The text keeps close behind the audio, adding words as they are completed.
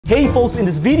Hey folks, in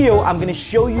this video, I'm gonna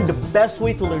show you the best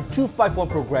way to learn 2-5-1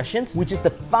 progressions, which is the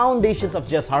foundations of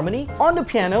jazz harmony on the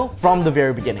piano from the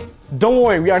very beginning. Don't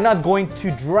worry, we are not going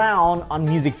to drown on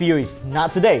music theories,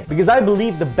 not today, because I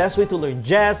believe the best way to learn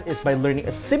jazz is by learning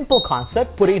a simple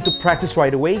concept, put it into practice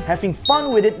right away, having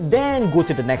fun with it, then go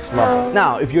to the next level.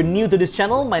 Now, if you're new to this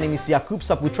channel, my name is Yakub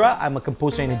Saputra. I'm a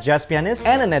composer and a jazz pianist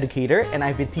and an educator, and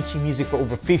I've been teaching music for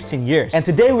over 15 years. And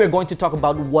today we're going to talk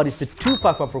about what is the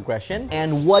 2-5-1 progression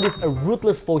and what is a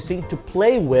rootless voicing to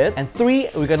play with, and 3,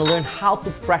 we're gonna learn how to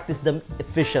practice them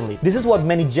efficiently. This is what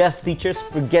many jazz teachers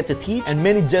forget to teach, and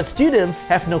many jazz students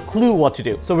have no clue what to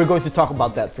do. So we're going to talk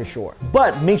about that for sure.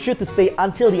 But make sure to stay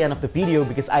until the end of the video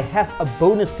because I have a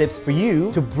bonus tips for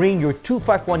you to bring your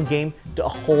 2-5-1 game to a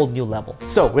whole new level.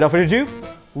 So without further ado,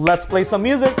 let's play some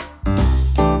music.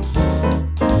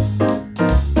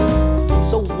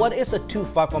 So what is a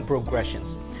 2-5-1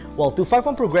 progressions? Well,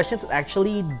 2-5-1 progressions is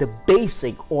actually the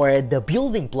basic or the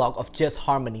building block of jazz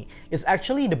harmony. It's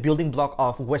actually the building block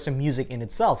of Western music in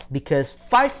itself, because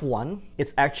 5-1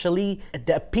 is actually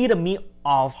the epitome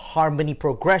of harmony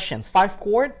progressions. 5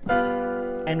 chord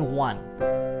and 1.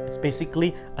 It's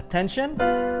basically a tension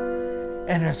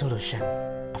and resolution.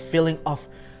 A feeling of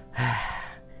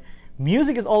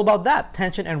music is all about that,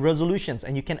 tension and resolutions,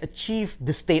 and you can achieve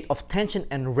the state of tension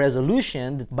and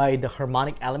resolution by the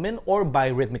harmonic element or by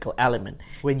rhythmical element.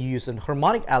 When you use a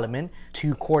harmonic element,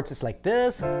 2 chords is like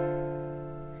this,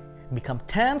 become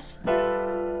tense,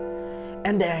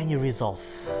 and then you resolve.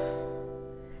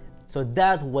 So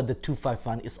that's what the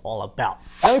 2-5-1 is all about.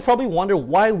 Now you probably wonder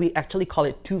why we actually call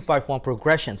it 2-5-1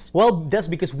 progressions. Well, that's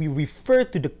because we refer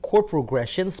to the chord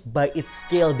progressions by its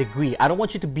scale degree. I don't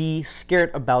want you to be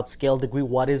scared about scale degree.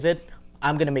 What is it?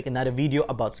 I'm gonna make another video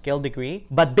about scale degree.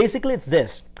 But basically it's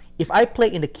this. If I play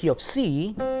in the key of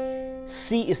C,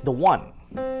 C is the 1,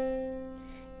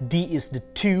 D is the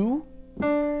 2,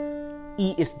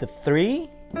 E is the 3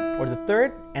 or the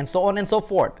 3rd, and so on and so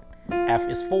forth. F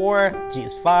is 4, G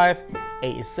is 5, A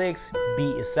is 6, B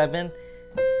is 7,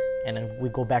 and then we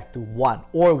go back to 1,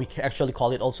 or we can actually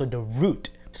call it also the root.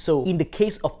 So in the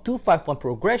case of 2-5-1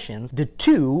 progressions, the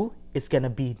 2 is gonna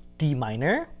be D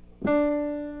minor,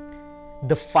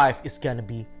 the 5 is gonna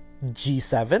be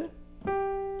G7,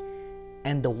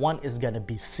 and the 1 is gonna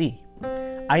be C.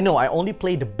 I know I only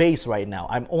play the bass right now.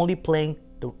 I'm only playing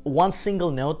the one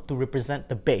single note to represent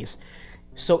the bass.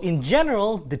 So in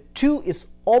general, the 2 is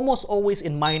almost always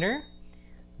in minor,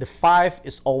 the 5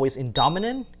 is always in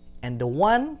dominant, and the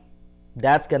 1,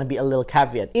 that's gonna be a little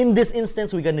caveat. In this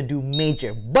instance, we're gonna do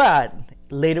major, but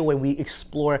later when we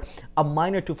explore a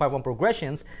minor 2-5-1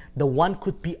 progressions, the 1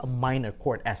 could be a minor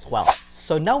chord as well.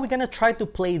 So now we're gonna try to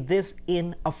play this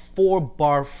in a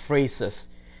 4-bar phrases.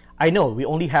 I know we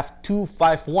only have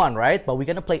 2-5-1, right? But we're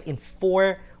gonna play in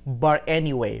 4-bar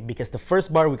anyway, because the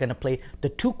first bar we're gonna play the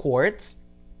 2 chords,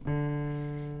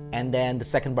 and then the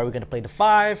second bar we're gonna play the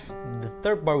 5, the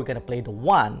third bar we're gonna play the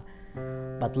 1,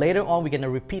 but later on we're gonna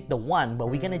repeat the 1, but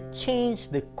we're gonna change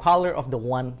the color of the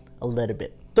 1 a little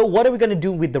bit. So what are we gonna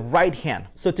do with the right hand?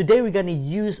 So today we're gonna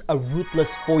use a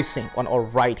rootless voicing on our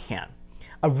right hand.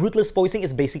 A rootless voicing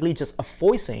is basically just a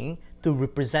voicing to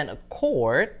represent a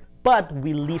chord, but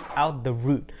we leave out the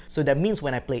root. So that means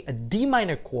when I play a D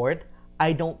minor chord,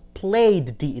 I don't play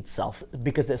the D itself,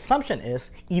 because the assumption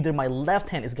is either my left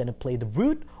hand is gonna play the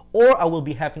root, or I will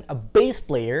be having a bass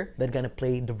player that's gonna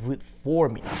play the root for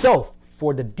me. So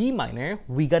for the D minor,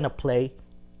 we're gonna play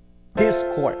this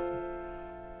chord.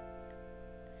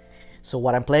 So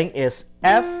what I'm playing is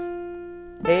F,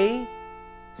 A,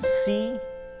 C,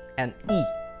 and E.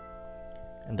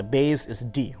 And the bass is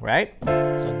D, right?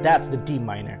 So that's the D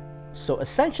minor. So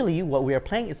essentially what we are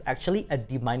playing is actually a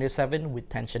D minor 7 with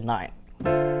tension 9.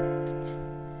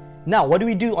 Now, what do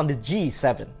we do on the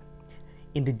G7?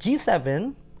 In the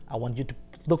G7, I want you to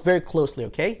look very closely,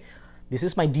 okay? This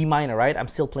is my D minor, right? I'm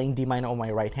still playing D minor on my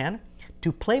right hand.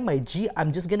 To play my G,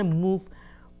 I'm just gonna move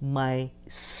my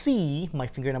C, my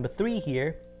finger number 3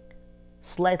 here,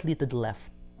 slightly to the left.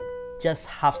 Just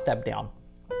half step down,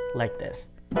 like this.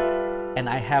 And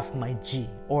I have my G,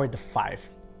 or the 5.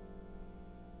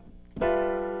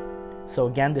 So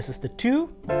again, this is the 2.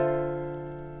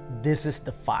 This is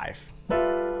the 5.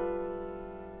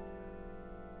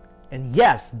 And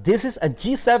yes, this is a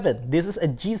G7. This is a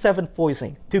G7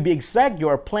 voicing. To be exact, you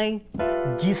are playing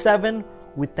G7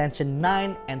 with tension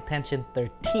 9 and tension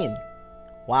 13.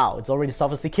 Wow, it's already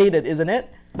sophisticated, isn't it?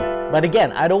 But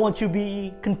again, I don't want you to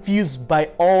be confused by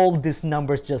all these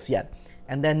numbers just yet.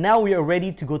 And then now we are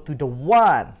ready to go to the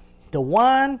 1. The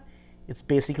 1, it's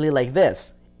basically like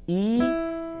this. E,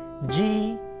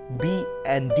 G, B,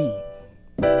 and D.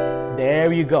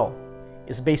 There you go.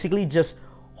 is basically just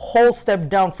whole step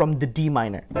down from the D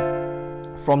minor.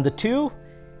 From the 2,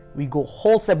 we go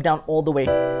whole step down all the way.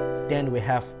 Then we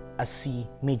have a C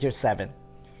major 7.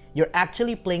 You're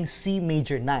actually playing C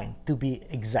major 9 to be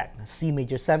exact. C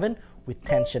major 7 with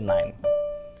tension 9.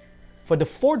 For the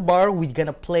 4th bar, we're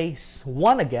gonna play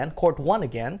 1 again, chord 1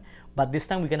 again, but this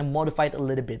time we're gonna modify it a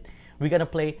little bit. We're gonna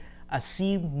play a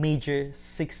C major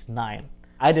 6-9.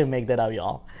 I didn't make that up,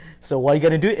 y'all. So what you're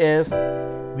gonna do is,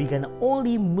 we're gonna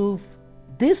only move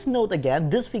this note again,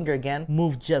 this finger again,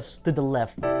 move just to the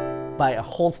left by a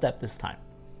whole step this time.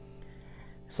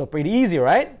 So pretty easy,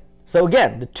 right? So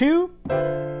again, the 2,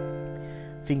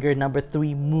 finger number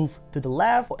 3 move to the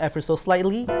left ever so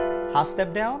slightly, half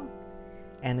step down,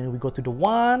 and then we go to the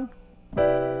 1,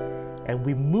 and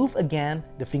we move again,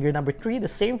 the finger number 3, the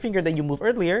same finger that you moved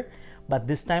earlier, but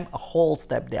this time a whole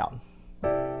step down.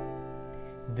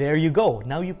 There you go.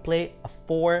 Now you play a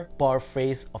 4-bar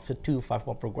phrase of the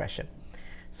 2-5-1 progression.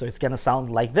 So it's gonna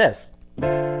sound like this: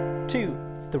 2,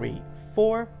 3,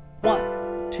 4,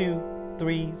 1, 2,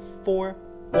 3, 4,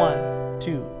 1,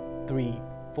 2, 3,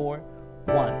 4,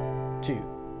 1,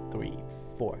 2, 3,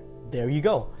 4. There you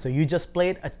go. So you just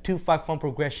played a 2-5-1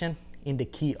 progression in the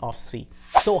key of C.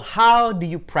 So how do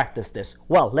you practice this?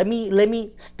 Well, let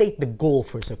me state the goal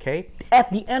first, okay? At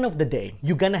the end of the day,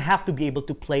 you're gonna have to be able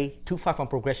to play 2-5-1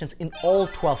 progressions in all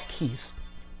 12 keys.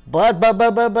 But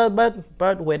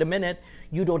wait a minute,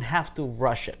 you don't have to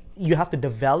rush it. You have to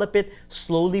develop it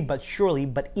slowly but surely,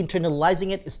 but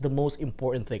internalizing it is the most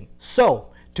important thing. So,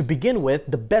 to begin with,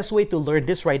 the best way to learn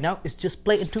this right now is just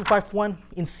play in 2-5-1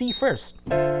 in C first.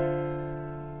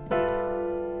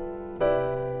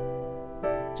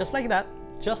 Just like that,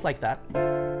 just like that.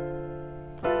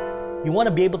 You want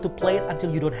to be able to play it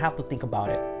until you don't have to think about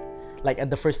it. Like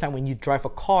at the first time when you drive a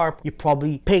car, you're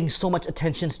probably paying so much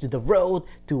attention to the road,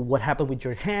 to what happened with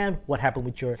your hand, what happened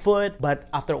with your foot. But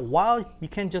after a while, you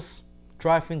can just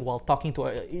driving while talking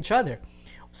to each other.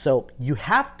 So you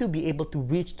have to be able to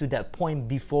reach to that point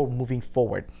before moving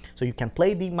forward. So you can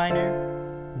play D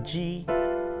minor, G,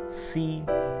 C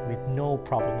with no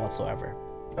problem whatsoever.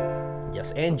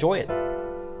 Just enjoy it.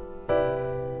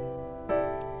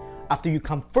 After you're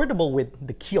comfortable with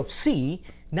the key of C,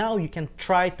 now you can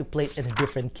try to play it in a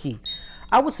different key.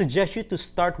 I would suggest you to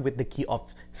start with the key of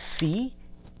C,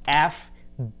 F,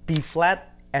 B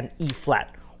flat, and E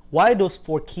flat. Why those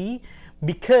 4 keys?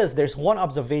 Because there's one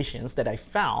observations that I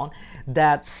found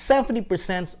that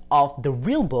 70% of the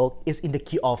real book is in the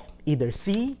key of either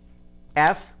C,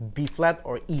 F, B flat,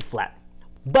 or E flat.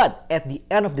 But at the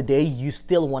end of the day, you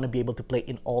still want to be able to play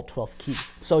in all 12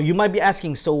 keys. So you might be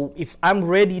asking, so if I'm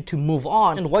ready to move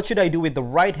on, and what should I do with the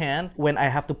right hand when I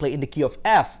have to play in the key of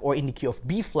F or in the key of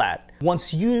B flat?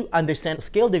 Once you understand the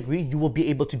scale degree, you will be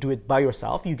able to do it by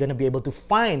yourself. You're going to be able to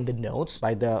find the notes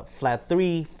by the flat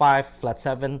 3, 5, flat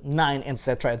 7, 9,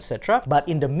 etc, etc. But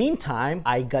in the meantime,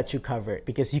 I got you covered,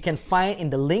 because you can find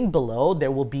in the link below, there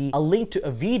will be a link to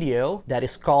a video that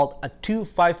is called a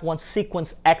 2-5-1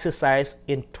 sequence exercise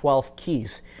in 12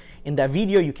 keys. In that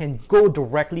video, you can go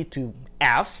directly to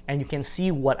F and you can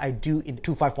see what I do in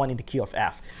 2-5-1 in the key of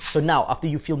F. So now, after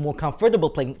you feel more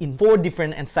comfortable playing in 4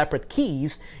 different and separate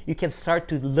keys, you can start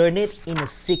to learn it in a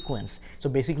sequence. So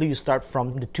basically, you start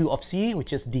from the 2 of C,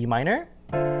 which is D minor,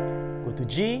 go to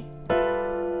G,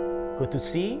 go to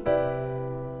C,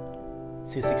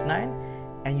 C6-9,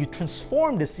 and you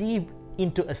transform the C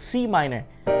into a C minor.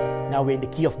 Now we're in the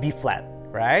key of B flat,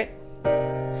 right?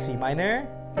 C minor,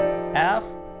 F,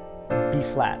 B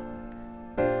flat.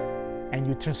 And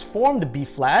you transform the B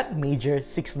flat major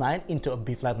 6-9 into a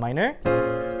B flat minor,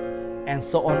 and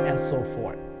so on and so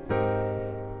forth.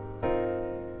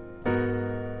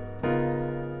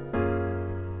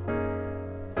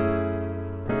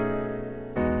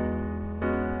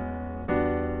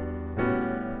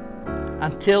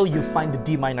 Until you find the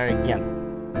D minor again.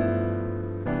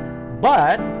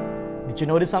 But did you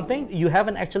notice something? You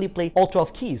haven't actually played all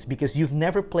 12 keys because you've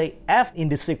never played F in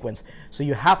this sequence. So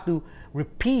you have to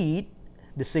repeat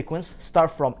the sequence,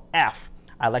 start from F.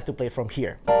 I like to play it from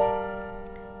here.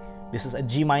 This is a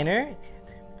G minor.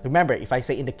 Remember, if I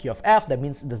say in the key of F, that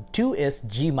means the 2 is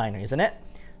G minor, isn't it?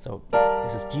 So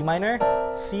this is G minor,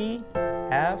 C,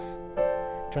 F,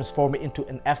 transform it into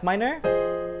an F minor,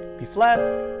 B flat,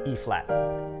 E flat,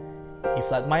 E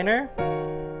flat minor,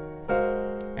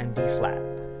 and D flat,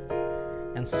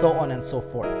 and so on and so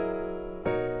forth.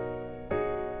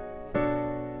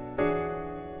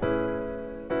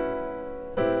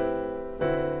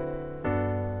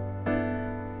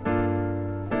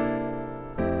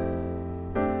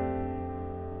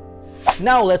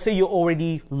 Now, let's say you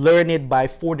already learn it by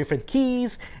 4 different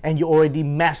keys and you already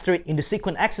master it in the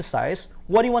sequence exercise.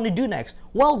 What do you want to do next?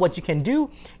 Well, what you can do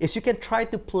is you can try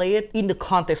to play it in the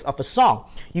context of a song.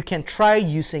 You can try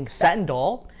using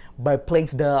Sandal by playing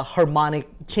the harmonic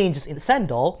changes in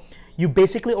Sandal. You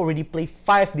basically already play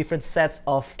 5 different sets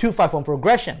of 2-5-1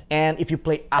 progression. And if you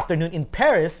play Afternoon in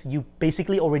Paris, you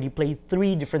basically already play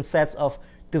 3 different sets of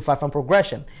 2-5-1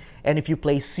 progression. And if you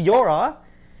play Ciora,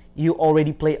 you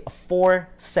already play 4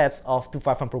 sets of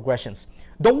 2-5-1 progressions.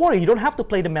 Don't worry, you don't have to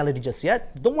play the melody just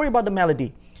yet. Don't worry about the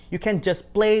melody. You can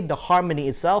just play the harmony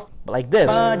itself like this.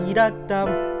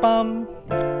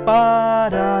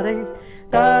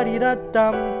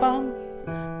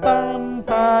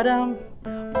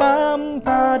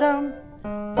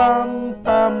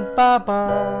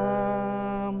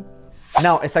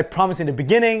 Now, as I promised in the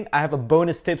beginning, I have a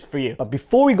bonus tips for you. But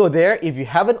before we go there, if you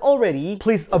haven't already,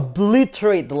 please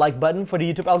obliterate the like button for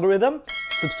the YouTube algorithm,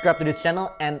 subscribe to this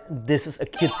channel, and this is a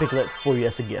cute piglet for you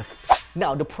as a gift.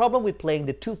 Now, the problem with playing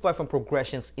the 2-5-1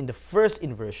 progressions in the first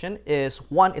inversion is,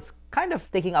 one, it's kind of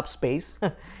taking up space.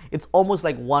 It's almost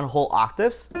like 1 whole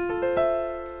octaves.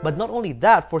 But not only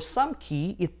that, for some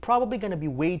key, it's probably going to be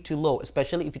way too low,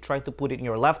 especially if you try to put it in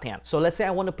your left hand. So let's say I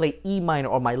want to play E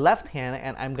minor on my left hand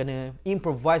and I'm going to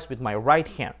improvise with my right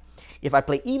hand. If I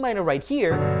play E minor right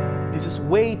here, this is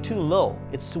way too low.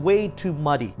 It's way too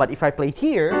muddy. But if I play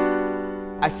here,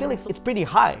 I feel like it's pretty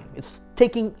high. It's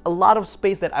taking a lot of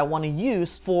space that I want to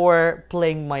use for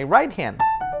playing my right hand.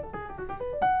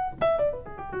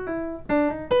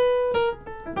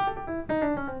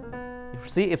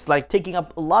 See, it's like taking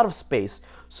up a lot of space.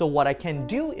 So what I can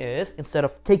do is, instead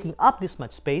of taking up this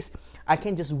much space, I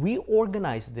can just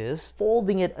reorganize this,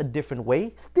 folding it a different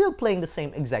way, still playing the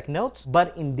same exact notes,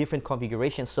 but in different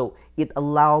configurations. So it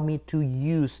allows me to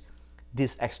use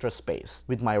this extra space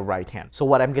with my right hand. So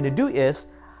what I'm gonna do is,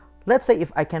 let's say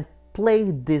if I can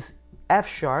play this F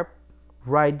sharp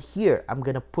right here, I'm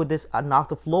gonna put this an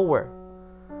octave lower,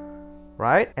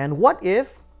 right? And what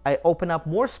if I open up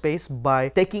more space by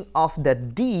taking off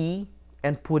that D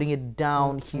and putting it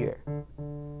down here?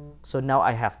 So now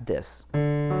I have this.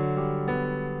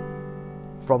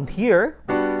 From here,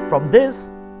 from this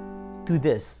to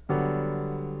this.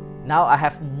 Now I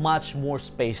have much more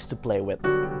space to play with.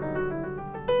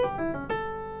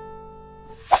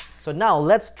 So now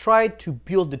let's try to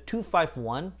build the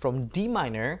 2-5-1 from D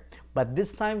minor, but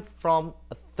this time from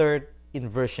a 3rd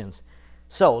inversions.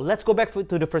 So let's go back to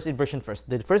the first inversion first.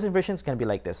 The first inversion is going to be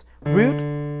like this. Root,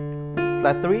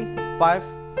 flat 3, 5,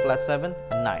 flat 7,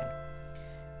 and 9.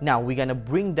 Now we're going to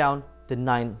bring down the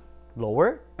 9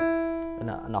 lower,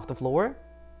 an octave lower.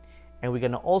 And we're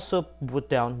going to also put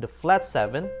down the flat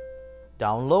 7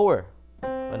 down lower,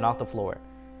 an octave lower.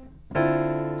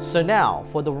 So now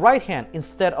for the right hand,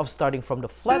 instead of starting from the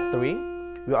flat 3,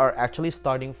 we are actually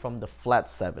starting from the flat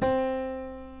 7.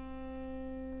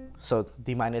 So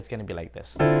D minor is going to be like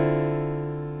this.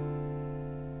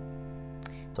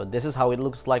 So this is how it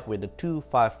looks like with the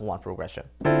 2-5-1 progression.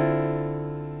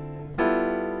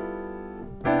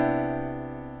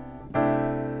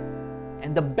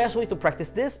 And the best way to practice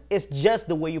this is just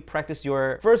the way you practice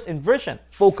your first inversion.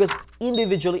 Focus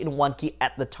individually in one key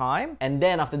at the time, and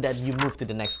then after that you move to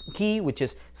the next key, which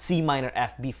is C minor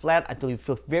F B flat, until you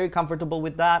feel very comfortable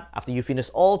with that. After you finish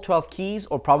all 12 keys,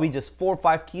 or probably just 4 or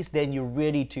 5 keys, then you're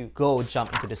ready to go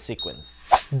jump into the sequence.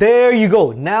 There you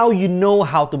go. Now you know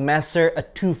how to master a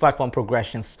 2-5-1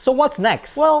 progressions. So what's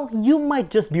next? Well, you might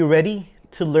just be ready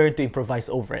to learn to improvise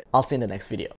over it. I'll see you in the next video.